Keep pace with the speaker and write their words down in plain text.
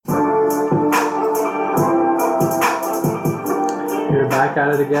back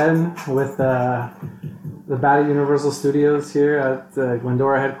at it again with the Baddie Universal Studios here at the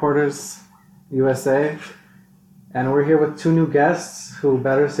Glendora headquarters, USA. And we're here with two new guests who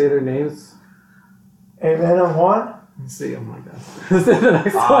better say their names. Amen on Juan. Let's see, oh my god. Let's say the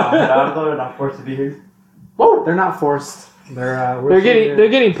next one. They're not forced to be here. Whoa! They're not forced. They're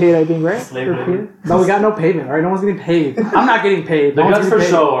getting paid, I think, right? Slave labor. No, we got no payment, alright? No one's getting paid. I'm not getting paid. The No gun's one's for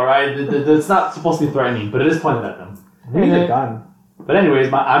getting show, alright? It's not supposed to be threatening, but it is pointed at them. paid. We need a gun. But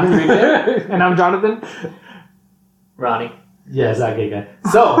anyways, I'm Enrique. And I'm Jonathan. Ronnie. Yeah, that gay guy.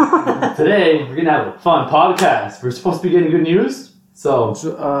 So, today, we're going to have a fun podcast. We're supposed to be getting good news. So,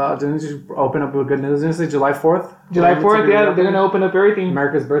 Didn't you open up with good news? Didn't you say July 4th? July 4th, yeah, they're going to open up everything.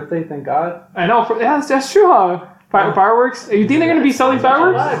 America's birthday, thank God. I know, that's true, huh? Fireworks? You think they're going to be selling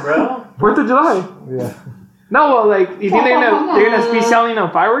fireworks? July, bro. 4th of July. Yeah. No, well, like, you think they're gonna be selling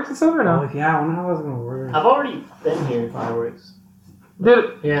fireworks and stuff or no? Oh, yeah, I wonder how that's going to work. I've already been hearing fireworks.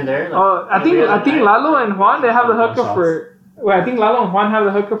 Dude, Here and there. I think Lalo and Juan, they have the hookup for... Well, I think Lalo and Juan have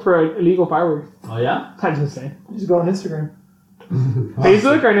the hookup for illegal fireworks. oh yeah? I'm just saying. Just go on Instagram.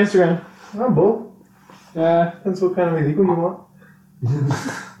 Facebook or Instagram? On both. Yeah. That's what kind of illegal you want.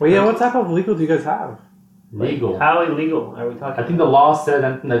 Well, yeah, what type of legal do you guys have? Legal. How illegal are we talking? I think the law says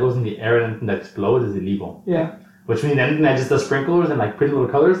anything that goes in the air and anything that explodes is illegal. Yeah. Which means anything that just does sprinklers and like pretty little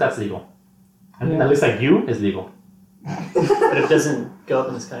colors, that's legal. Anything that looks like you is legal. But if it doesn't go up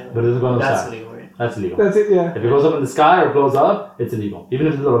in the sky, But it doesn't go in the that's sky. illegal, right? That's illegal. That's it, yeah. If it goes up in the sky or blows up, it's illegal. Even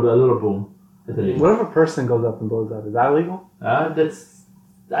if it's a little boom, it's illegal. What if a person goes up and blows up? Is that illegal? I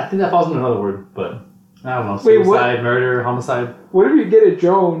think that falls under another word, but I don't know. Wait, what? Suicide, murder, homicide. What if you get a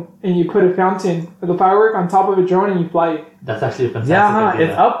drone and you put a fountain of the firework on top of a drone and you fly it? That's actually a fantastic Yeah, huh? idea.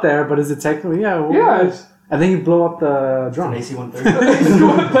 It's up there, but is it technically? Yeah. Well, Yeah, it's... And then you blow up the drone. AC-130.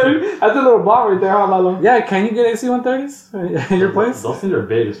 That's a little bomb right there, huh, Lalo? Yeah, can you get AC-130s in your place? Those things are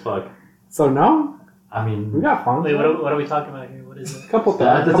big as fuck. So no, I we mean, got phones. Wait, what are we talking about here? What is it? Couple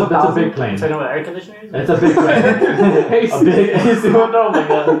that's a big plane. Talking about air conditioners? It's a big plane. A big AC. Oh my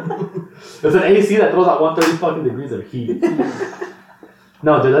god. It's an AC that throws out 130 fucking degrees of heat.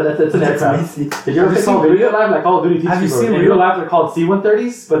 No, dude, that's an aircraft. Did you ever see video live like Call of Duty? Have you seen in real- real life? They're called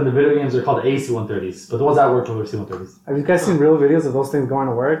C-130s, but in the video games they're called AC-130s. But the ones that work were C-130s. Have you guys seen real videos of those things going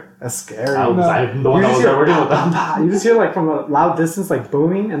to work? That's scary. I'm the one You that was just there hear working with them. You just hear like from a loud distance like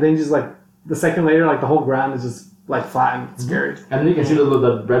booming, and then just like the second later like the whole ground is just like flat and scary. And then you can see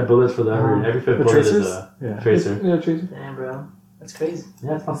the red bullets for every fifth The bullet tracers? is a Yeah. tracer. Yeah, Tracy. Damn, bro. That's crazy.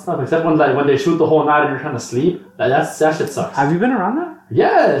 Yeah, it's fun stuff. Except when they shoot the whole night and you're trying to sleep. That shit sucks. Have you been around that?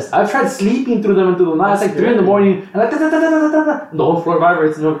 Yes, I've tried sleeping through them into the night. It's like 3 in the morning, and like and the whole floor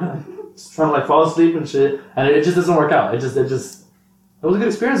vibrates, and you're just trying to like fall asleep and shit, and it just doesn't work out. It was a good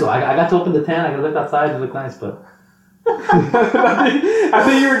experience though. I got to open the tent. I looked outside. It looked nice, but I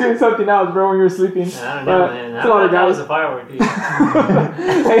think you were doing something else, bro, when you were sleeping. I don't know, man. It's a lot of That guys. was a firework, dude.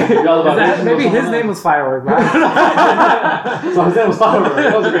 you're all about visions or Maybe his something name like was Firework. Right? that. So his name was Firework.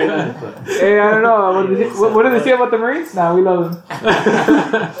 That was a great night. But. Hey, I don't know. What did they say about the Marines? Nah, we love them.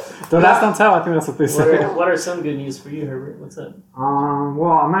 Don't ask, don't tell. I think that's what they say. What are some good news for you, Herbert? What's up?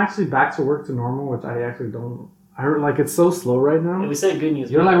 Well, I'm actually back to work to normal, which I actually don't. I heard like it's so slow right Yeah, now. we said good news.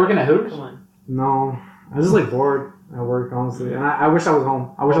 You don't like working at Hooters? Come on. No, I was just like bored at work, honestly, and I wish I was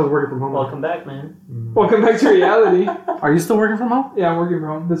home. I wish I was working from home. Welcome back, man. Welcome back to reality. Are you still working from home? Yeah, I'm working from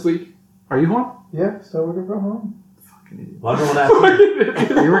home this week. Are you home? Yeah, still working from home. Well, everyone asks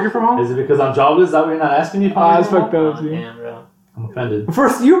me, Are you working from home? is it because I'm jobless? Is that why you're not asking me? If I'm Ah, it's working fucked from up, Oh, dude. damn, bro. home? I'm offended.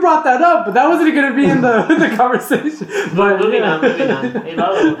 First, you brought that up, but that wasn't going to be in the conversation. But Moving yeah. on. Hey,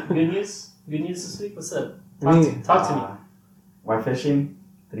 Lalo, good news? Good news this week? What's up? Talk to me. Why fishing?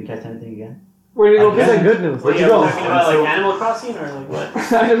 Did you catch anything again? Where did you go? This is good news. Where'd you Are go? talking about like Animal Crossing or like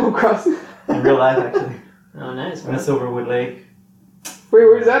what? Animal Crossing. In real life, actually. Oh, nice, In man. Silverwood Lake, Wait,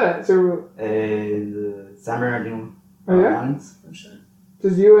 where's that at? So, in the San Bernardino oh yeah? Mountains. Oh, shit.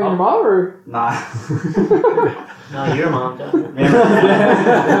 Just you and your mom, or? Nah. No, your mom, John.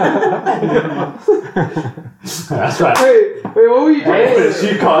 That's right. Wait, what were you trying to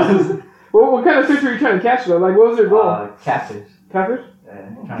She calls. What kind of fish were you trying to catch, though? Like, what was your goal? Catfish. Catfish?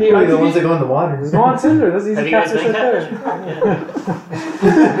 Trying Do you Like like the to ones be- that go in the water. Just go on Tinder. That's easy Have you guys catfish been right catfishing?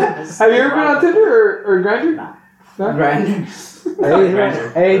 there. Have you ever been on Tinder or Grindr? Nah. No?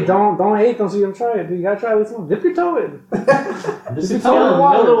 Grinder. Hey, don't hate. Don't see them try it. Dude, you gotta try this one. Dip your toe in. Just Dip your tell toe in the them.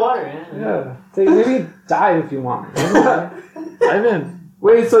 water. Fill the water, yeah. Yeah. Maybe dive if you want. Dive in.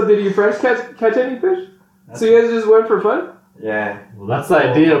 Wait, so did you fresh catch any fish? So you guys just went for fun? Yeah. Well, that's the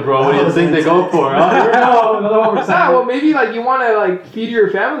idea, bro. What do you think they go for? Oh, here we go. Another one we're Ah, well, maybe like you want to like feed your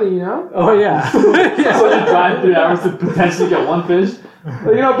family, you know? Oh yeah. So you drive 3 hours to potentially get one fish.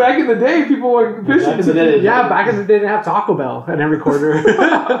 Like, you know, back in the day, people went fishing. Back in the day, Yeah, back in the day, they didn't have Taco Bell in every quarter.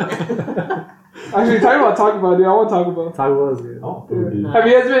 Actually, talking about Taco Bell, dude. I want Taco Bell. Taco Bell is good. Oh, food, dude. Have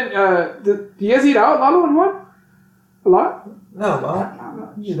you guys been? Do you guys eat out, Lalo and Juan? A lot? Not a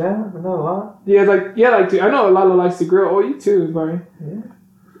lot. You that, but not a lot. Yeah, like I know Lalo likes to grill. Oh, you too, Brian. Yeah.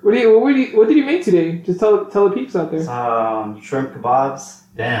 What did you make today? Just tell the peeps out there. Some shrimp kebabs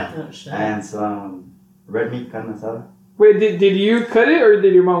Damn. Oh, shit. and some red meat carne asada. Wait, did you cut it or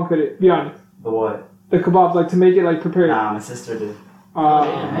did your mom cut it? Be honest. The what? The kebabs, like to make it like prepared. Nah, my sister did.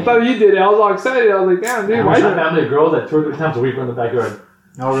 I thought you did it. I was all excited. I was like, damn, dude, why? My family grows like 2 or 3 times a week in the backyard.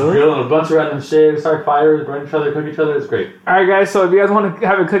 Oh, really? Grilling a bunch of random shit, start fires, burn each other, cook each other. It's great. All right, guys. So if you guys want to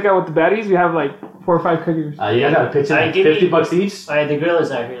have a cookout with the baddies, we have like 4 or 5 cookers. You guys gotta pitch in Alright, like give me- $50 each. Alright, the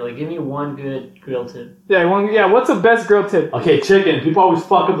grillers out here. Like, give me one good grill tip. Yeah, what's the best grill tip? Okay, chicken. People always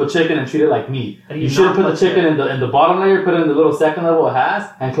fuck up the chicken and treat it like meat. How do You you should not put the put chicken that? in the bottom layer, put it in the little second level it has,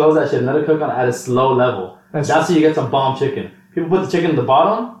 and close that shit and let it cook on at a slow level. That's how you get some bomb chicken. People put the chicken in the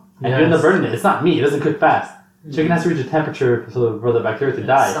bottom and you end up burning it. It's not meat. It doesn't cook fast. Chicken has to reach a temperature for the bacteria to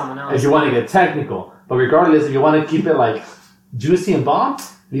die. Someone else. If you want to get technical, but regardless, if you want to keep it like juicy and bomb,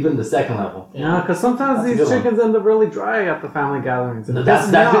 leave it in the second level. Yeah, because sometimes That's a these good one. chickens end up really dry at the family gatherings. And it That's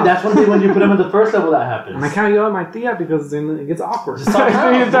pisses me off. that's when you put them in the first level that happens. And I can't yell at my tia because then it gets awkward. Just talk So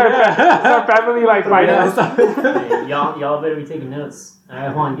you start family like fighting. Hey, y'all better be taking notes.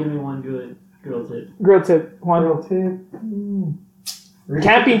 Alright, Juan, give me one good grill tip. Grill tip. Juan. Real tip.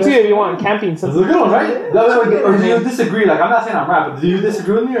 Camping too, if you want. Camping. That's a good one, right? Or do you disagree? Like, I'm not saying I'm right, but do you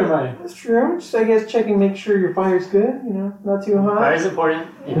disagree with me or am I? That's true. Just, I guess, check and make sure your fire's good, you know, not too hot. Fire's important.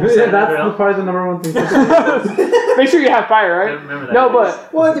 If you're Yeah, setting that's the grill, probably the number one thing. Make sure you have fire, right? remember that. No,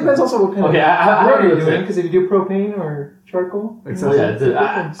 but Well, it depends also what kind Okay, of I have grill you're another doing, tip. because if you do propane or charcoal, Oh, yeah, dude,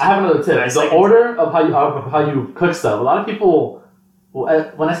 I have another tip. Nice The second order of how you cook stuff. A lot of people,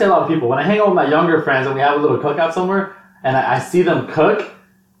 when I say a lot of people, when I hang out with my younger friends and we have a little cookout somewhere, and I see them cook,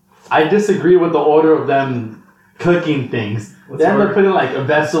 I disagree with the order of them cooking things. They end up putting like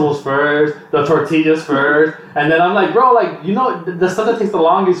vegetables first, the tortillas first, and then I'm like, bro, like, you know, the stuff that takes the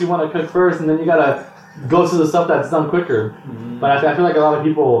longest you want to cook first, and then you gotta go to the stuff that's done quicker. But I feel like a lot of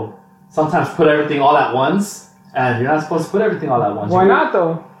people sometimes put everything all at once, and you're not supposed to put everything all at once. why not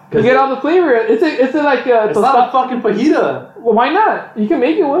though? You get all the flavor. It's like It's not a fucking fajita. Well, why not? You can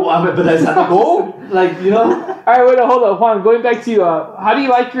make it one. Well, but that's not the goal. Like, you know. All right, wait, hold up, Juan. Going back to you. How do you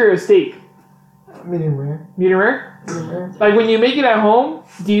like your steak? medium rare. Medium rare. Medium rare. Like when you make it at home,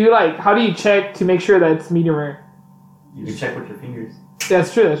 do you like? How do you check to make sure that it's medium rare? You can check with your fingers.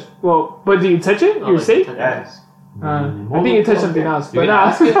 That's true. But do you touch it? Oh, Your like steak? the Yes. I think you touch something else, You but can nah.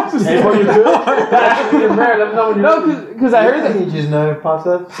 ask it. Hey, what you do? That's medium rare. Let me know when you No, because I heard that. You just know it pops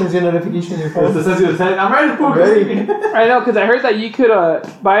up, sends you a notification on your It phone. says you attack. I'm ready for Ready. it. I know because I heard that you could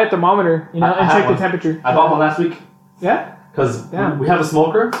buy a thermometer, you know, I and have check the one. temperature. I bought one last week. Yeah. Because Yeah. we have a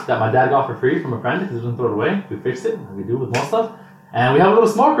smoker that my dad got for free from a friend because he doesn't throw it away. We fixed it, like we do with most stuff. And we have a little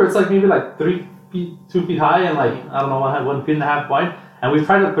smoker. It's like maybe like 3 feet, 2 feet high and like, I don't know, 1.5 feet wide. And we've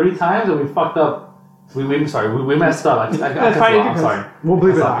tried it 3 times and we fucked up. We messed up. I That's fine, I'm sorry. We'll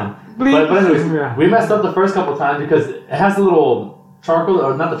bleep it Something. out. But anyways, Yeah. we messed up the first couple times because it has a little charcoal,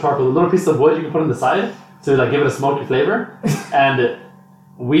 or not the charcoal, the little piece of wood you can put on the side to like give it a smoky flavor. And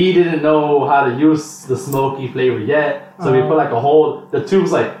we didn't know how to use the smoky flavor yet, so we put like a whole, the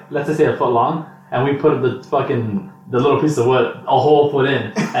tube's like, let's just say a foot long, and we put the little piece of wood a whole foot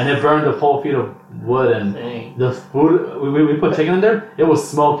in, and it burned a whole feet of wood, and Dang. the food, we put chicken in there, it was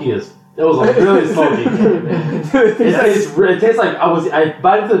smoky as, it was like really smoky. It tastes like, I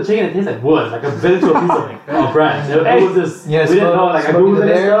bite into the chicken, it tastes like wood, like I bit into a piece of bread. It was just, Yeah, we didn't know, like I smoky googled it and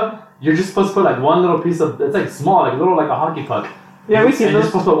there. stuff, you're just supposed to put like one little piece of, it's like small, like a little like a hockey puck. Yeah, we see And you're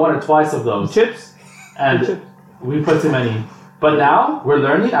those supposed to put 1 or twice of those. chips. And Chips. we put too many. But now we're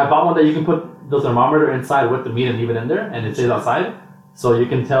learning. I bought one that you can put the thermometer inside with the meat and leave it in there, and it stays outside. So you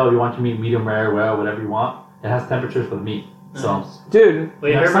can tell if you want your meat medium rare, well, whatever you want. It has temperatures for the meat. So Dude,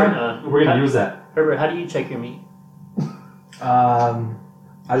 Wait, next Herbert, time we're gonna use that. Herbert, how do you check your meat?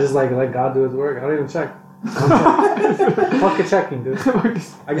 I just like let God do His work. I don't even check. Fucking checking, dude.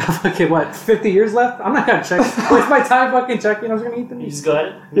 I got fucking what, 50 years left? I'm not gonna check. Waste my time fucking checking. I was gonna eat the You meat. just go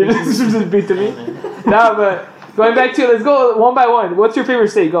ahead. just beat the meat. No, but going back to, let's go one by one. What's your favorite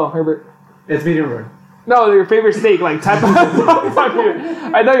steak? Go, Herbert. It's medium rare. No, your favorite steak, like type of.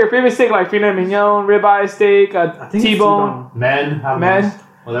 I know your favorite steak, like filet mignon, ribeye steak, I think it's T-bone. Men, have Men. men,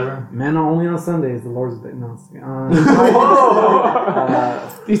 whatever. Men are only on Sundays. The Lord's Day. No.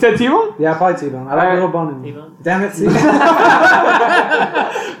 You said T-bone? Yeah, probably T-bone. I like a little bone in me. T-bone? Damn it, see?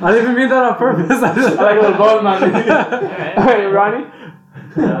 I didn't even mean that on purpose. I like a little bone, man. Alright. Alright, Ronnie.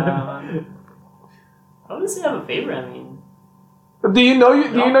 I wouldn't say I have a favorite. I mean, Do you know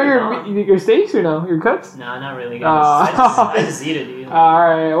your steaks or no? Your cuts? no, not really, guys. I just eat it, dude.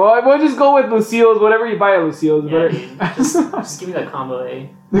 Alright, well, we'll just go with Lucille's. Whatever you buy at Lucille's. Yeah, but dude. Just give me that combo A.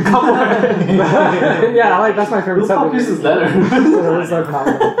 the combo. Yeah, I like that's my favorite Who the fuck type of uses letter?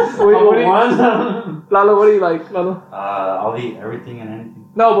 Lalo, what do you like, Lalo? I'll eat everything and anything.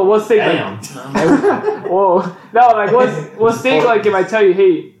 No, but what steak? Damn. Whoa. No, like what steak? Like if I tell you,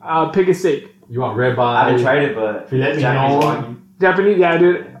 hey, pick a steak. You want ribeye? I haven't tried it, but Filet Japanese mignon. wagyu. Japanese, yeah,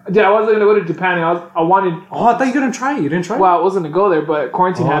 dude. Dude, I wasn't gonna go to Japan. I wanted. Oh, I thought you couldn't try it. You didn't try it? Well, I wasn't gonna go there, but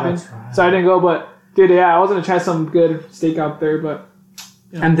quarantine happened, that's right. so I didn't go. But dude, yeah, I was gonna try some good steak out there, but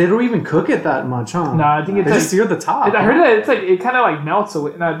And they don't even cook it that much, huh? nah, I think it's They like. just sear the top. I heard that it's like it kind of like melts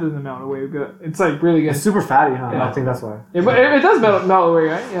away. No, it doesn't melt away. Good. It's like really good. It's super fatty, huh? Yeah. I think that's why. Yeah, but it does melt away,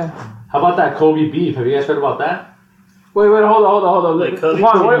 right? Yeah. How about that Kobe beef? Have you guys heard about that? Wait, hold on. Wait, Kobe?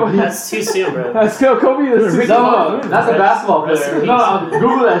 Juan, wait. That's too soon, bro. Let's go, Kobe. No, that's a basketball player. Rest in No, peace.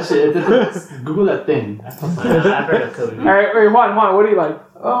 Google that shit. Google that thing. I've heard of Kobe. All right, wait, Juan, what do you like?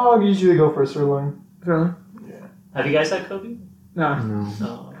 Oh, I usually go for sirloin. Really? Have you guys had Kobe? No. No.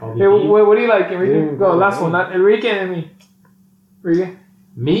 No. Kobe Hey, beef. what do you like, Enrique? Yeah, Go, last one. Not Enrique and me. Enrique?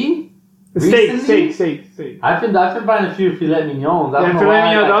 Me? Steak. I've been buying a few filet mignons. I Yeah, don't know filet why.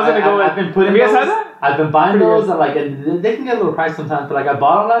 mignons, I was gonna go with- I've been putting Have you guys those. had that? I've been buying Pretty those good. and like and they can get a little price sometimes, but like I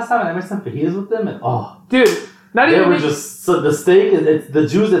bought them last time and I made some fajitas with them and Dude, not they even were me. just so the steak it's the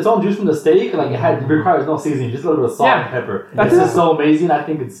juice, its own juice from the steak. Like it requires no seasoning, just a little bit of salt Yeah. and pepper. That's It's it. just so amazing. I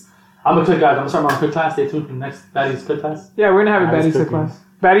think it's. I'm a cook, guys. I'm gonna start my own cook class. Stay tuned for the next Baddies cook class. Yeah, we're gonna have a Baddies Baddies cooking. class.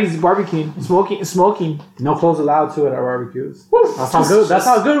 Baddies barbecuing, smoking. No clothes allowed to at our barbecues. That's how good. That's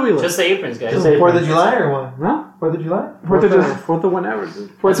how good we look. Just the aprons, guys. Just say 4th of July or what? Huh? 4th of July? 4th of July. Fourth of whenever,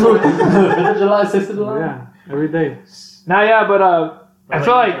 dude. 4th of July. 5th of July, 6th of July. Yeah, every day. Nah, yeah, but What I about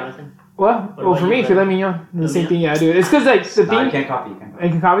feel you, like Jonathan? well, about for you, me, Ben? filet mignon, the Filet same mignon? thing. Yeah, dude. It's because like the Nah, you thing. can't copy. You can't copy.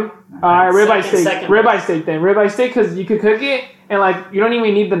 You can copy. Alright, ribeye steak. Second Ribeye steak then. Ribeye steak because you could cook it and like you don't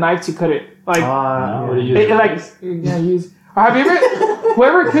even need the knife to cut it. Like What do you it, use? like yeah, use. Or have you ever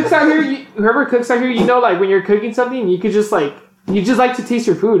whoever cooks out here? You know, like when you're cooking something, you could just like you just like to taste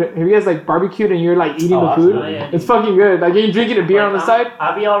your food. Have you guys like barbecued and you're like eating Oh, the food? absolutely. Yeah, It's fucking good. Like you're drinking a beer on the side.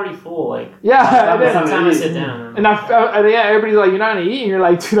 I'll be already full, like, Yeah, That and was then, by the time I sit down. and yeah, everybody's like, you're not gonna eat, and you're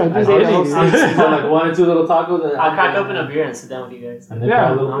like, dude, I I just did ate those it. things, like 1 or 2 little tacos. And I'll crack open a beer and sit down with you guys. And then Yeah. fry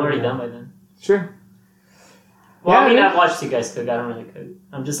a I'm little already bit. done by then. Sure. Well, Yeah, I mean, yeah. I've watched you guys cook. I don't really cook.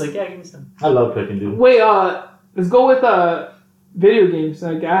 I'm just like, yeah, give me some. I love cooking, dude. Wait, let's go with video games.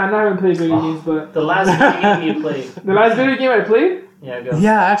 Like I haven't played video Oh. games, but The last video game you played. the last video game I played, Yeah, go.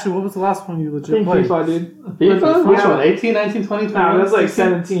 Yeah, actually, what was the last one you I legit think played? FIFA, dude. FIFA? Which Yeah. one? 18, 19, 20, 21? Nah, that's like 16?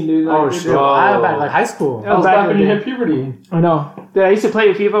 17, dude. Like, Oh it's- shit! I was back like high school. Yeah. I was back back in when the you day. hit puberty. I know. Dude, I used to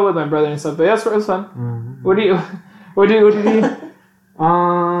play FIFA with my brother and stuff. But yeah, it was fun. Mhm. What do you? What do you?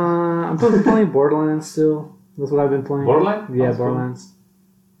 I'm still playing Borderlands still. That's what I've been playing. Borderlands? Yeah, That's cool. Borderlands.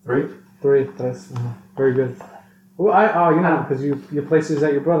 3? 3. That's very good. Well, you know, because you play these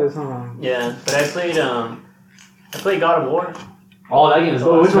at your brother's, huh? Yeah, but I played God of War. Oh, that game is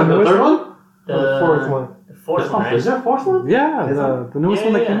good. Which one? The third one? The The 4th one. The fourth one, right? Is there a fourth one? Yeah, the newest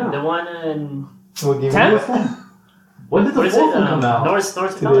one that came out. The one in What game 10? is this one? When did the what is fourth it? one come out? North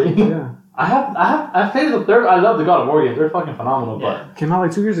Today. Dakota. Yeah, I've played the third. I love the God of War games. They're fucking phenomenal. Yeah. came out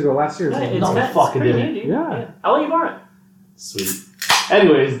like 2 years ago, last year. or Yeah, something. it's No, good. fucking It's pretty didn't. good, dude. Yeah. I'll let you borrow it. But sweet.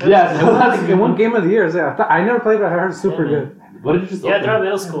 Anyways, yeah. It won Game of the Year. Yeah, I never played, but I heard it's super Yeah, man. good. What did you just? Yeah, open? throughout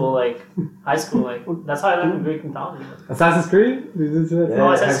middle school, like high school, like that's how I learned Greek mythology. Assassin's Creed? Did you see that? Oh,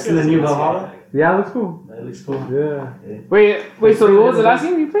 I've Assassin's seen the Creed new is good. Valhalla. Yeah, it looks cool. That looks cool. Yeah. Wait. So what was the last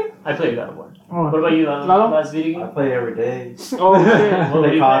game you played? I played God of War. Oh, What about you? Lalo? Last video I game? play every day. oh shit. What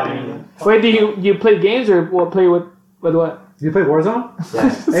They you caught play? me. Wait, do you play games or what? Play with what? Do you play Warzone? Yeah.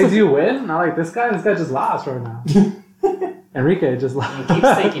 Hey, do you win? Not like this guy. This guy just lost right now. Enrique just lost. He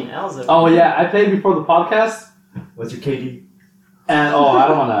keeps taking L's. over Oh there. yeah, I played before the podcast, What's your KD? and I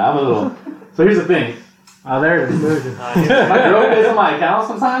don't want to. I'm a little. So here's the thing. Oh, there it is. There it is. My girl plays on my account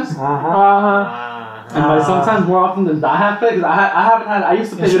sometimes, Uh-huh. Ah. and by sometimes more often than I have played because I haven't had. I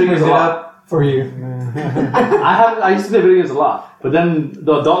used to play video games a lot. For you. I used to play video games a lot, but then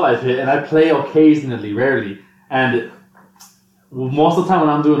the adult life hit, and I play occasionally, rarely, and most of the time when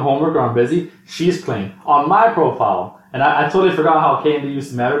I'm doing homework or I'm busy, she's playing on my profile, and I totally forgot how KD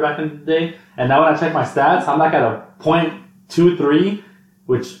used to matter back in the day. And now when I check my stats, I'm like at a 0.23,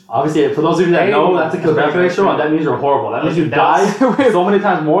 which obviously for those of you that know, that's a kill death ratio, and that means you're horrible. That means you die so many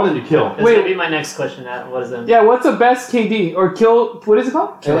times more than you kill. That's Wait. gonna be my next question. What is that? Yeah, what's the best KD or kill? What is it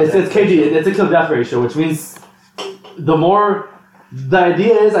called? It's KD. It's a kill death ratio, which means the more The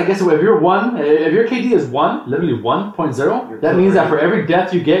idea is, I guess, if your KD is 1, literally 1.0, that means that for every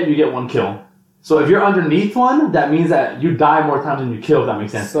death you get 1 kill. So if you're underneath 1, that means that you die more times than you kill, if that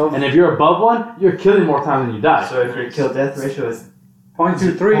makes sense. And if you're above 1, you're killing more times than you die. So if your kill death ratio is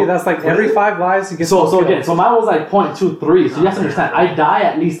 0.23, that's like every 5 lives you get. So mine was like 0.23. So you have to understand, I die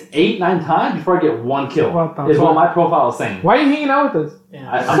at least 8-9 times before I get 1 kill. Is what my profile is saying. Why are you hanging out with us? Yeah.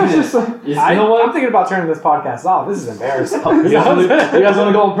 I'm thinking about turning this podcast off. This is embarrassing. You guys want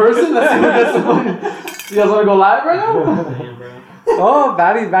to go in person? You guys want to go live right now? Damn, bro. Oh,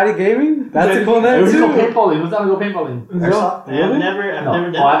 Baddie Gaming? That's a cool name Who's too. going paintballing? Who's down to go paintballing? I've never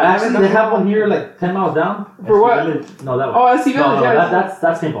done Actually, they have one here like 10 miles down. For what? No, that one. Oh, I see. No,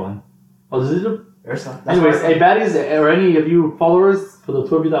 that's paintballing. Oh, is it? Ursa. Anyways, hey, Baddies, or any of you followers, for the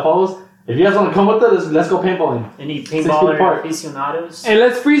two of you that follows, if you guys want to come with us, let's go paintballing. Any paintballer aficionados? And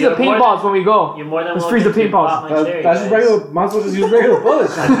let's freeze the paintballs when we go. You're more than Let's welcome freeze the to pop paintballs. my cherry, That's just guys. regular. Might as well just use regular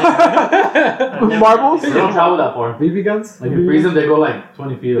bullets. Marbles? They don't travel that far. BB guns? Like, you freeze them, they go like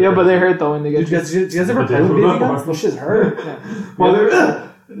 20 feet. Yeah, but they hurt though when they get Did you guys ever play with BB guns? Those shits hurt. Well,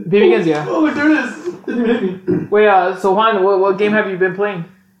 BB guns, yeah. oh, look, there it is. Didn't even hit me. Wait, so Juan, what game have you been playing?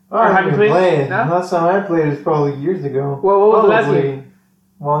 Have you played? No? Last time I played was probably years ago. What was the last game?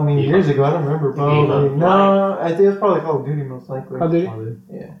 Well, I mean, years ago. I don't remember. Probably. No, I think it was probably Call of Duty most likely. Call of Duty?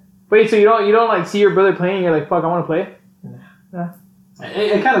 Yeah. Wait, so you don't like see your brother playing and you're like, fuck, I want to play?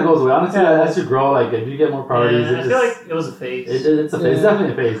 It kind of goes away. Honestly, as you grow, like, if you get more priorities, I feel like it was a phase. it's a phase. It's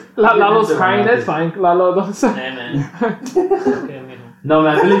definitely a phase. Lalo's crying, that's fine. Lalo, don't say. Hey, man. Okay, I mean, No,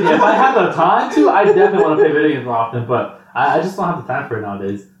 man, believe me, if I have the time to, I definitely want to play video games more often, but I just don't have the time for it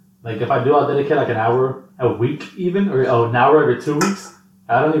nowadays. Like, if I do, I'll dedicate like an hour a week even, or an hour every 2 weeks.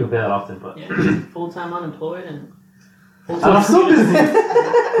 I don't even play that often, but... yeah, full-time unemployed and... I'm so busy.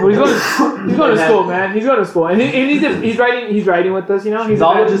 Well, he's going to school, man. He's going to school, and he's writing with us. You know,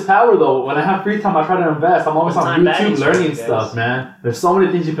 Knowledge is power, though. When I have free time, I try to invest. I'm always on Full-time YouTube Baddies, learning guys. stuff, man. There's so many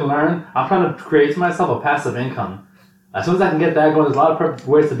things you can learn. I'm trying to create myself a passive income. As soon as I can get that going, there's a lot of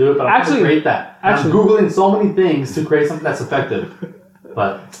ways to do it, but I'm trying to create that. And I'm Googling so many things to create something that's effective.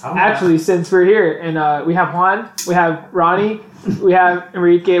 But actually, since we're here and we have Juan, we have Ronnie, we have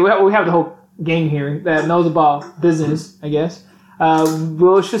Enrique, we have the whole gang here that knows about business, I guess.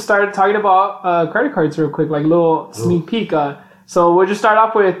 We'll just start talking about credit cards real quick, like a little sneak peek. So we'll just start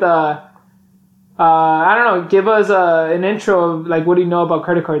off with, I don't know, give us an intro of like, what do you know about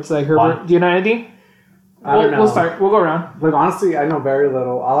credit cards? Like, Herbert, do you know anything? I don't know. We'll start. We'll go around. Look, honestly, I know very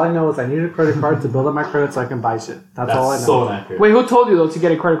little. All I know is I need a credit card to build up my credit so I can buy shit. That's all I know. so inaccurate. Wait, who told you though to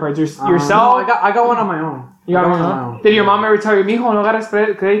get a credit card? Yourself? No, I got one on my own. You got one on my own? Did your mom ever tell you, mijo, no agarres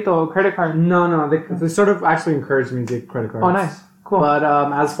credito, credit card? No, they sort of actually encouraged me to get credit cards. Oh, nice. Cool. But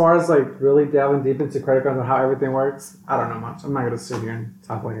as far as like really delving deep into credit cards and how everything works, I don't know much. I'm not gonna sit here and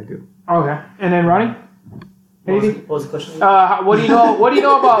talk like I do. Okay. And then Ronnie? Anything? What was the question? What do you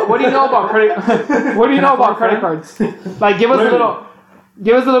know about credit? What do you know about credit cards? Like, give us a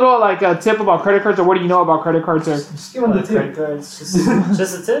little like a tip about credit cards, or what do you know about credit cards, or Just give them the credit tip. cards.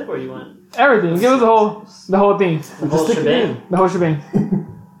 Just a tip, or you want everything? Give us the whole thing, the whole shebang? the whole shebang.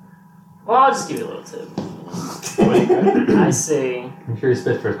 Well, I'll just give you a little tip. I say I'm sure you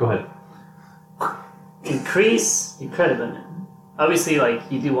spit first. Go ahead. increase your credit limit. Obviously, like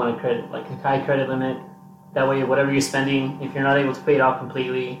you do want a high credit limit. That way, whatever you're spending, if you're not able to pay it off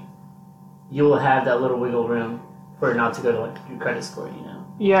completely, you will have that little wiggle room for it not to go to like your credit score. You know.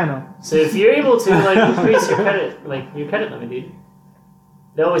 Yeah, I know. So if you're able to like increase your credit limit, dude,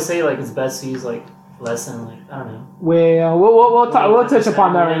 they always say like it's best to use like less than like I don't know. We'll touch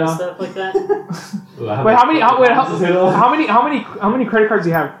upon that right now. Stuff like that. Wait, how many credit cards do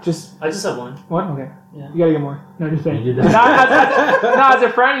you have? I just have one. One? Okay. Yeah. You gotta get more. No, just saying. You No, as a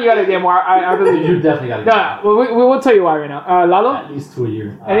friend, you gotta get more. I really You definitely gotta get No, we will tell you why right now. Lalo? at least 2 a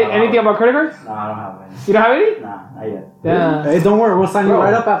year. Anything about credit cards? No, I don't have any. You don't have any? Nah, not yet. Yeah. Hey, don't worry, we'll sign you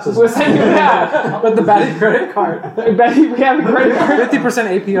right up after We'll this. send you that. With the Baddie credit card. Baddie, we have a credit card. 50%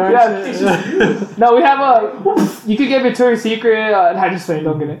 APR. Yeah. No, we have you could get Victoria's Secret. I just saying,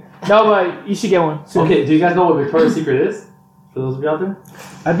 don't get it. No, but you should get one. Soon. Okay, do you guys know what Victoria's Secret is? For those of you out there?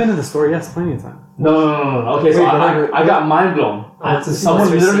 I've been in the store, yes, plenty of times. No. Okay, so Wait, I got mind blown. Someone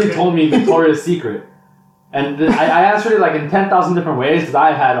literally told me Victoria's Secret. And I answered it like in 10,000 different ways because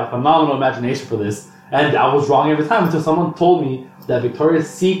I had a phenomenal imagination for this. And I was wrong every time until someone told me that Victoria's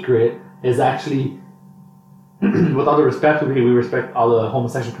Secret is actually, with all the respect, we respect all the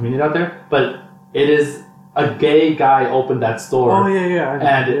homosexual community out there, but it is a gay guy opened that store. Oh, yeah.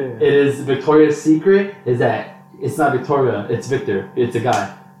 And it is Victoria's Secret is that it's not Victoria, it's Victor. It's a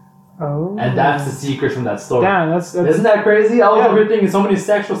guy. Oh. And that's the secret from that story. Damn, that's Isn't that crazy? I was Yeah. over here thinking so many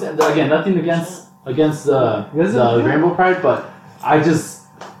sexual. Again, nothing against the Rainbow Pride, but I just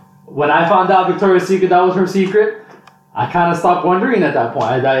when I found out Victoria's Secret that was her secret, I kind of stopped wondering at that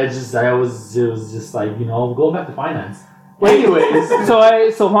point. It was just like going back to finance. Anyways,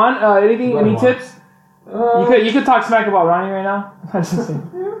 so Juan, any tips? You could talk smack about Ronnie right now.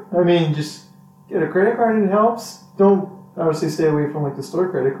 I mean, just get a credit card and it helps. Don't obviously stay away from like the store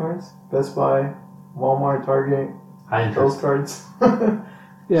credit cards. Best Buy, Walmart, Target, high those interest. cards.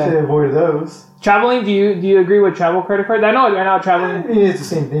 Yeah. Stay avoid those. Traveling, do you agree with travel credit cards? I know right now I traveling. mean, it's the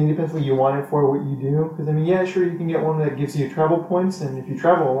same thing. Depends what you want it for, what you do. Because I mean, yeah, sure, you can get one that gives you travel points, and if you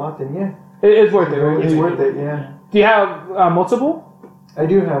travel a lot, then yeah, It's worth it, right? it's worth it. Yeah, Do you have multiple? I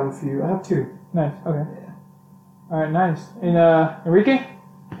do have a few. I have 2. Nice. Okay. Yeah. All right. Nice. And Enrique,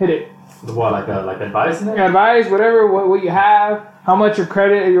 hit it. What like advice in it? Advice, whatever. What you have? How much your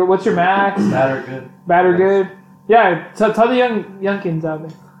credit? What's your max? Bad or good? Bad or good? Yeah. Tell the young kids out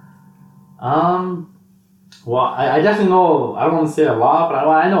there. Well, I definitely know. I don't want to say a lot, but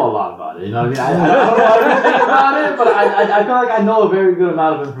I know a lot about it. You know what I mean? I don't know everything about it, but I feel like I know a very good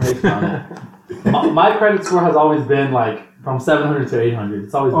amount of information on it. My credit score has always been like from 700 to 800.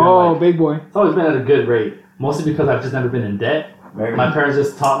 It's always been Big boy. It's always been at a good rate. Mostly because I've just never been in debt. My parents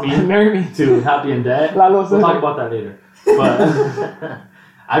just taught me Marry me. to not be in debt. Lalo We'll talk about that later. But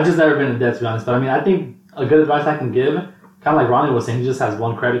I've just never been in debt, to be honest. But I mean, I think a good advice I can give, kind of like Ronnie was saying, he just has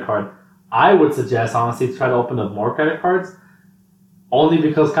one credit card. I would suggest, honestly, to try to open up more credit cards. Only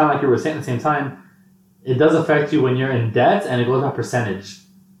because, kind of like you were saying at the same time, it does affect you when you're in debt, and it goes by percentage.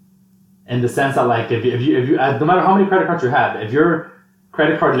 In the sense that, like, if you no matter how many credit cards you have, if your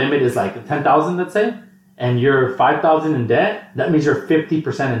credit card limit is like 10,000, let's say, and you're 5,000 in debt, that means you're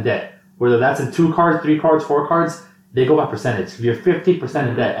 50% in debt. Whether that's in 2 cards, 3 cards, 4 cards, they go by percentage. If you're 50%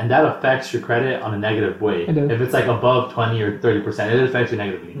 in debt, and that affects your credit on a negative way. It does. If it's like above 20 or 30%, it affects you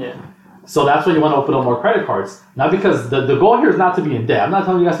negatively. Yeah. So that's why you want to open up more credit cards. Not because the goal here is not to be in debt. I'm not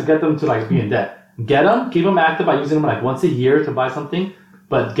telling you guys to get them to like be in debt. Get them, keep them active by using them like once a year to buy something,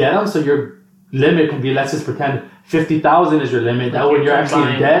 but get them so your limit can be, let's just pretend 50,000 is your limit. That way you're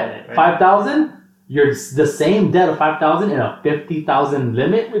actually in debt, right? 5,000. You're the same debt of 5,000 in a 50,000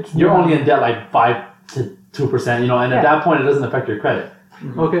 limit. You're only in debt like 5 to 2%, and at that point it doesn't affect your credit.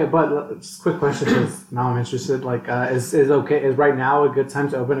 Okay, but just a quick question because now I'm interested. Like, is right now a good time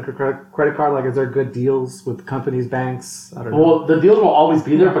to open a credit card? Like, is there good deals with companies, banks? I don't know. Well, the deals will always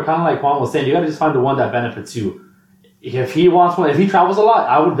be there, but kind of like Juan was saying, you got to just find the one that benefits you. If he wants one, if he travels a lot,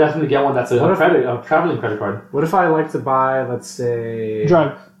 I would definitely get one that's a traveling credit card. What if I like to buy, let's say,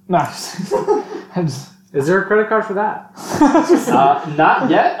 Drugs. No. Is there a credit card for that? Not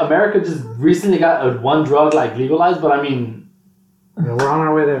yet. America just recently got one drug like legalized, but I mean, yeah, we're on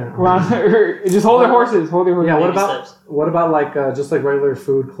our way there. Just hold their horses. Hold their horses. Yeah. Baby steps. What about like just like regular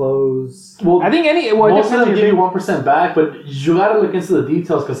food, clothes? well, I think most of them give you 1% back, but you got to look into the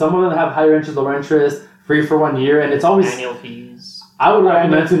details because some of them have higher interest, lower interest, free for 1 year, and it's always Annual fees. I would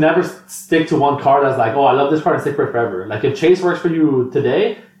recommend to never stick to one card as like, oh, I love this card and stick for it forever. Like if Chase works for you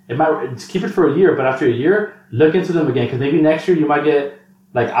today, it might keep it for a year, but after a year, look into them again because maybe next year you might get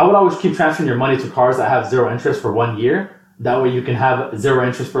like I would always keep transferring your money to cards that have 0 interest for 1 year. That way you can have 0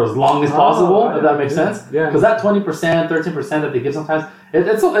 interest for as long as possible. If that makes sense. Yeah. Because that 20%, 13% that they give sometimes,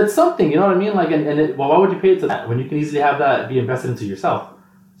 it's something. You know what I mean? Like why would you pay it to that when you can easily have that be invested into yourself?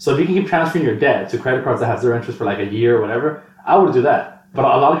 So if you can keep transferring your debt to credit cards that have 0 interest for like a year or whatever, I would do that. But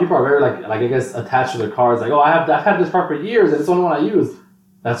a lot of people are very like I guess attached to their cards. Like, oh, I've had this card for years and it's the only one I use.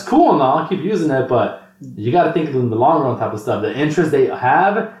 That's cool and all. I keep using it, but you got to think in the long run type of stuff. The interest they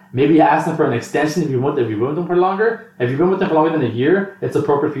have, maybe ask them for an extension if you've been with them for longer. If you've been with them for longer than a year, it's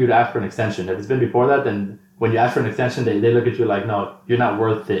appropriate for you to ask for an extension. If it's been before that, then when you ask for an extension, they look at you like, no, you're not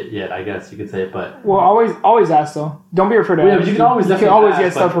worth it yet, I guess you could say. But well, always ask though. Don't be afraid to yeah, ask. you can always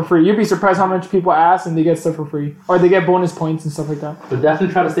get stuff for free. You'd be surprised how much people ask and they get stuff for free, or they get bonus points and stuff like that. But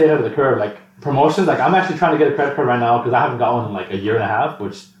definitely try to stay ahead of the curve. Like promotions, like I'm actually trying to get a credit card right now because I haven't got one in like a year and a half,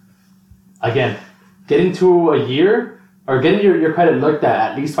 which again, getting to a year or getting your credit looked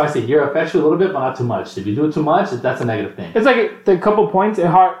at least twice a year affects you a little bit, but not too much. If you do it too much, that's a negative thing. It's like the couple points in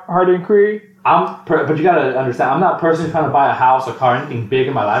hard inquiry. But you gotta understand, I'm not personally trying to buy a house, a car, anything big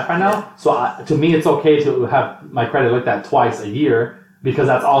in my life right now. So to me, it's okay to have my credit looked at twice a year because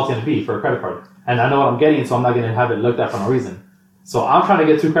that's all it's gonna be for a credit card. And I know what I'm getting, so I'm not gonna have it looked at for no reason. So I'm trying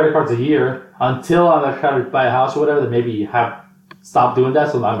to get 2 credit cards a year until I'm trying to buy a house or whatever. That maybe stop doing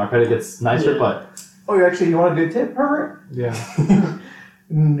that so my credit gets nicer. Yeah. But Oh, you want a good tip, Herbert? Yeah.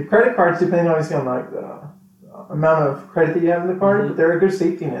 The credit cards, depending obviously on like amount of credit that you have in the card, but they're a good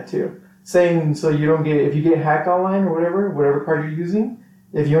safety net too. Saying so you don't get, if you get hacked online or whatever card you're using,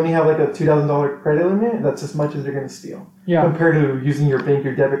 if you only have like a $2,000 credit limit, that's as much as they're going to steal. Yeah. Compared to using your bank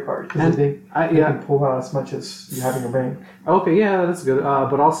or debit card, because they Yeah. can pull out as much as you have in your bank. Okay, yeah, that's good.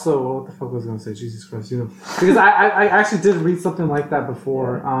 But also, what the fuck was I going to say? Jesus Christ, you know. Because I actually did read something like that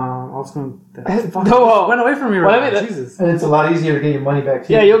before. I was going to... went away from me right now. Jesus. And it's a lot easier to get your money back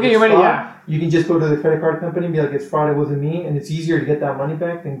too. Yeah, you'll get your money, fraud, yeah. You can just go to the credit card company and be like, it's fraud, it wasn't me, and it's easier to get that money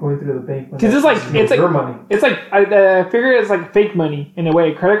back than going through the bank. Because it's like your money. It's like I figure it's like fake money in a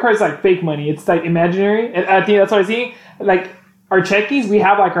way. Credit card is like fake money. It's like imaginary. And I think that's what I see. Like our checkies, we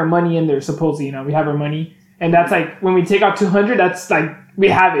have like our money in there. Supposedly, you know, we have our money, and that's like when we take out 200, that's like we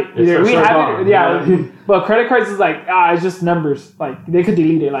have it. Either we have it, yeah. But credit cards is like it's just numbers. Like they could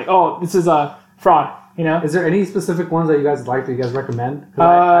delete it. Like this is a fraud. You know? Is there any specific ones that you guys like that you guys recommend?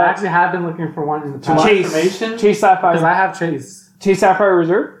 I actually have been looking for one in the past. Chase Sapphire. Because I have Chase. Chase Sapphire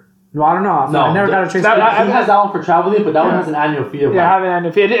Reserve? No, I don't know. I never got a Chase. He has that one for traveling, but that one has an annual fee of I have an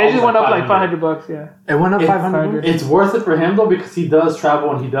annual fee. It just went up like $500. Yeah. It went up $500. It's worth it for him though because he does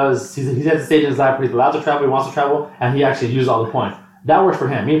travel and he has the stage in his life where he's allowed to travel, he wants to travel, and he actually used all the points. That works for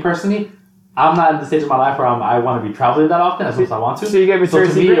him. Me personally, I'm not in the stage of my life where I want to be traveling that often as much as I want to. So you get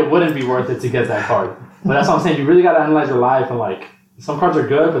to me, it wouldn't be worth it to get that card. But that's what I'm saying. You really got to analyze your life and like some cards are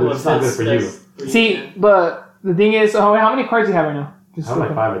good, but they're just not good for you. See, but the thing is, how many cards do you have right now? I have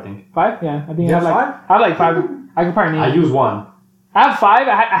like 5, I think. 5? Yeah, I think You I have have like 5? I have like 5. I can probably name. I use 1. I have 5.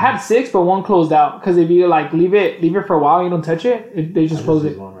 I had 6, but 1 closed out because if you like leave it for a while, you don't touch it, they just close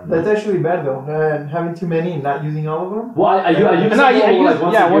it. That's actually bad though. Having too many and not using all of them. Well, I use every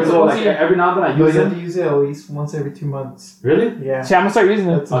now and then I use You them. have to use it at least once every 2 months. Really? Yeah. See, I'm gonna start using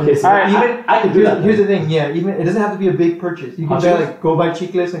it. Okay, so I can do that. Here's the thing. Yeah, even it doesn't have to be a big purchase. You can go buy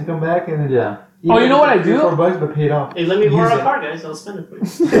chiclets and come back and then. Yeah. Oh, you know what I do? $4 but pay it off. Hey, let me borrow a card, guys. I'll spend it for you.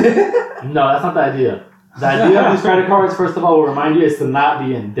 No, that's not the idea. The idea of these credit cards, first of all, will remind you is to not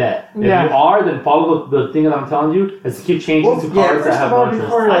be in debt. If you are, then follow the thing that I'm telling you is to keep changing to cards that have more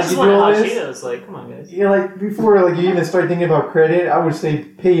interest. I just want hot Cheetos. Like, come on, guys. Yeah, like before, like you even start thinking about credit, I would say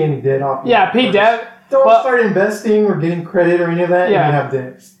pay any debt off. Yeah, pay debt. Don't start investing or getting credit or any of that. Yeah. If you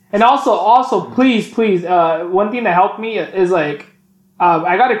have debt. And also, please, one thing that helped me is like,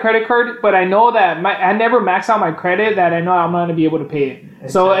 I got a credit card, but I know that I never max out my credit. That I know I'm not gonna be able to pay it. Exactly.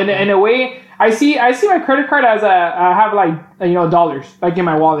 So in a way, I see my credit card as I have like dollars like in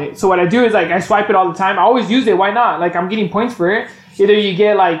my wallet. So what I do is like I swipe it all the time. I always use it. Why not? Like I'm getting points for it. Either you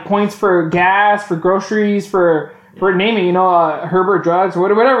get like points for gas, for groceries, for naming, Herbert drugs or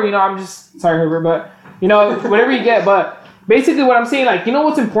whatever. I'm just sorry Herbert, but whatever you get, but. Basically, what I'm saying, like, you know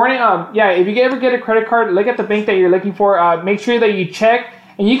what's important? If you ever get a credit card, look at the bank that you're looking for. Make sure that you check,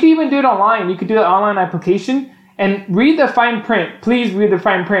 and you can even do it online. You could do an online application and read the fine print. Please read the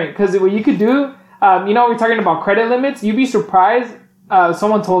fine print, because what you could do, we're talking about credit limits. You'd be surprised.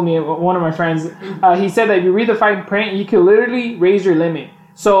 Someone told me, one of my friends, he said that if you read the fine print, you could literally raise your limit.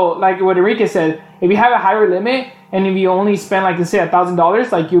 So, like what Enrique said, if you have a higher limit, and if you only spend, like, let's say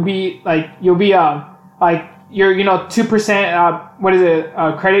 $1,000, like, you'll be your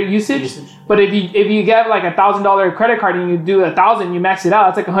 2% credit usage. But if you get like $1,000 creded card and you do 1,000, you max it out,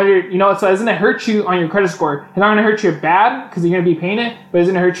 it's like 100. So it doesn't hurt you on your credit score. It's not gonna hurt you bad because you're gonna be paying it, but it's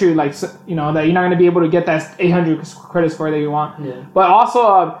gonna hurt you that you're not gonna be able to get that 800 credit score that you want. Yeah. But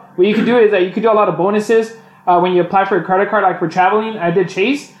also what you could do is that you could do a lot of bonuses when you apply for a credit card, like for traveling. I did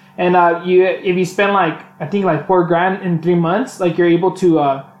Chase, and if you spend like I think like $4,000 in 3 months, like you're able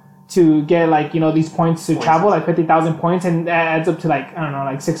to get like these points to travel, like 50,000 points, and that adds up to like I don't know,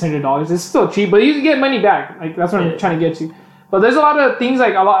 like $600. It's still cheap, but you can get money back. Like that's what I'm trying to get to. But there's a lot of things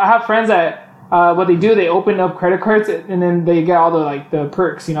like I have friends that what they do, they open up credit cards and then they get all the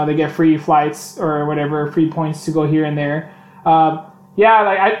perks. They get free flights or whatever, free points to go here and there.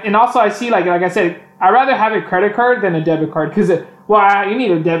 And also I see like I said, I'd rather have a credit card than a debit card because you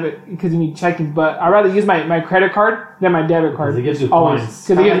need a debit because you need checking, but I'd rather use my credit card than my debit card. Because it gives you always. points.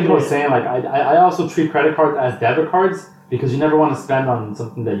 Kind of like you were saying, like I also treat credit cards as debit cards because you never want to spend on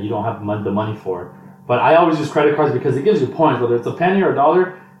something that you don't have the money for. But I always use credit cards because it gives you points. Whether it's a penny or a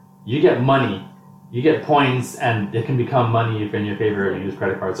dollar, you get money. You get points, and it can become money if in your favor and you use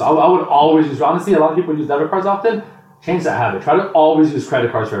credit cards. So I would always use, honestly, a lot of people use debit cards often. Change that habit. Try to always use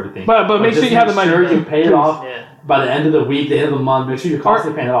credit cards for everything. But make sure you have the money. Make sure you pay it off by the end of the week, the end of the month. Make sure you're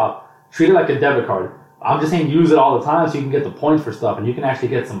constantly paying it off. Treat it like a debit card. I'm just saying use it all the time so you can get the points for stuff, and you can actually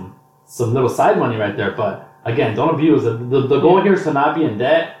get some little side money right there. But again, don't abuse it. The goal here is to not be in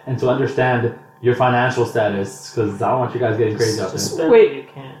debt and to understand your financial status, because I don't want you guys getting crazy out there. Wait,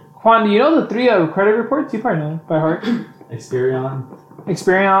 Juan, do you know the 3 credit reports? You probably know by heart. Experian,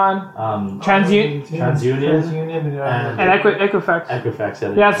 TransUnion, TransUnion, and Equifax.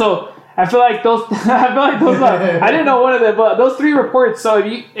 Equifax. Yeah, so I feel like those. I didn't know one of them, but those 3 reports. So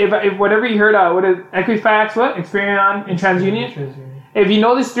if whatever you heard, what is Equifax, Experian, and TransUnion. If you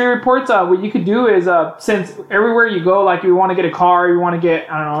know these 3 reports, what you could do is since everywhere you go, like you want to get a car, you want to get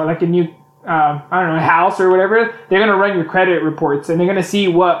like a new a house or whatever, they're gonna run your credit reports and they're gonna see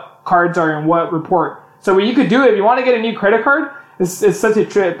what cards are in what report. So what you could do if you want to get a new credit card, it's such a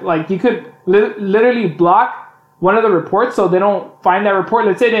trip. Like you could literally block one of the reports so they don't find that report.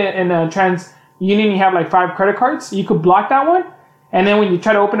 Let's say in TransUnion you have like 5 credit cards, you could block that one, and then when you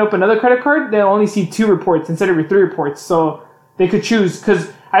try to open up another credit card, they'll only see 2 reports instead of your 3 reports. So they could choose,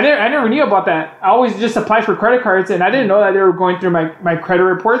 because I never knew about that. I always just applied for credit cards, and I didn't know that they were going through my credit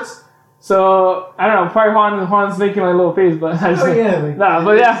reports. So I don't know. Probably Juan's making like a little face, but I just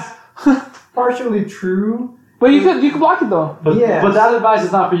partially true. But you could block it though. But that advice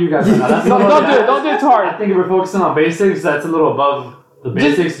is not for you guys right now. That's Don't do it too hard. I think if we're focusing on basics, that's a little above the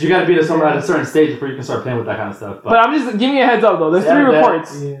basics. You got to be at a certain stage before you can start playing with that kind of stuff. But I'm just giving you a heads up though. There's 3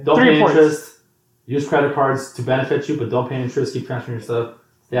 reports. Don't 3 pay reports. interest. Use credit cards to benefit you, but don't pay interest. Keep transferring your stuff.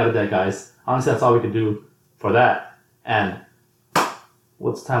 Stay out of debt, guys. Honestly, that's all we can do for that. And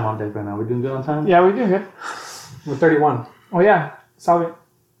what's time on deck right now? We're doing good on time? Yeah, we're doing good. We're 31. Oh yeah, solid.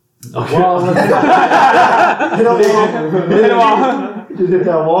 Okay. Well, Hit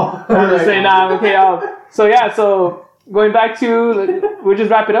that wall. I'm just saying, okay. So going back to, we'll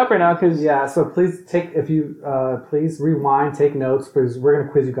just wrap it up right now because so please please rewind, take notes, because we're gonna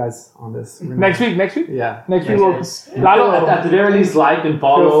quiz you guys on this next week. Yeah, next week we'll. Lalo, at the very least, like and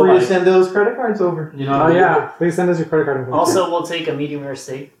follow. Feel free to send those credit cards over. You know. Please send us your credit card info. Also, we'll take a medium rare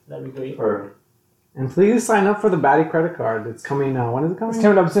steak. That'd be great. And please sign up for the Baddie Credit Card. It's coming. When is it coming? It's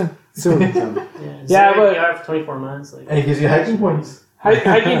coming up soon. Soon. Yeah, but APR for 24 months. And it gives you hiking points.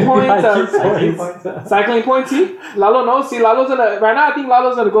 Hiking points, cycling points. See, Lalo knows. See, Lalo's right now. I think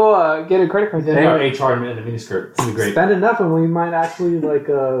Lalo's gonna go get a credit card. They are HR in a miniskirt. It's gonna be great. Spend enough, and we might actually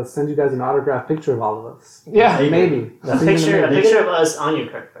send you guys an autographed picture of all of us. Yeah, maybe A picture of us on your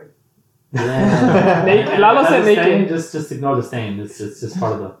credit card. Yeah. Lalo said naked. Just ignore the stain. It's just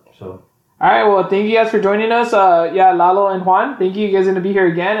part of the show. All right, well, thank you guys for joining us. Lalo and Juan, thank you guys going to be here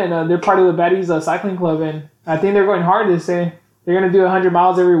again, and they're part of the Baddies cycling club, and I think they're going hard this day. They're going to do 100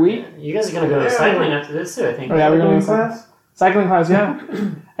 miles every week. You guys are going to go cycling after this too, I think. Oh, yeah, we're going to class. Cycling class, yeah.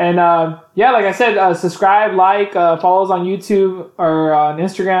 And like I said, subscribe, follow us on YouTube or on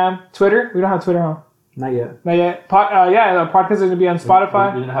Instagram, Twitter. We don't have Twitter, huh? Not yet. Podcasts are going to be on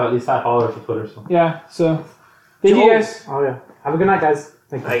Spotify. We're going to have at least 5 followers for Twitter. So. Yeah, so thank you guys. Oh, yeah. Have a good night, guys.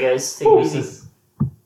 Thank you. Bye, guys. Take it easy.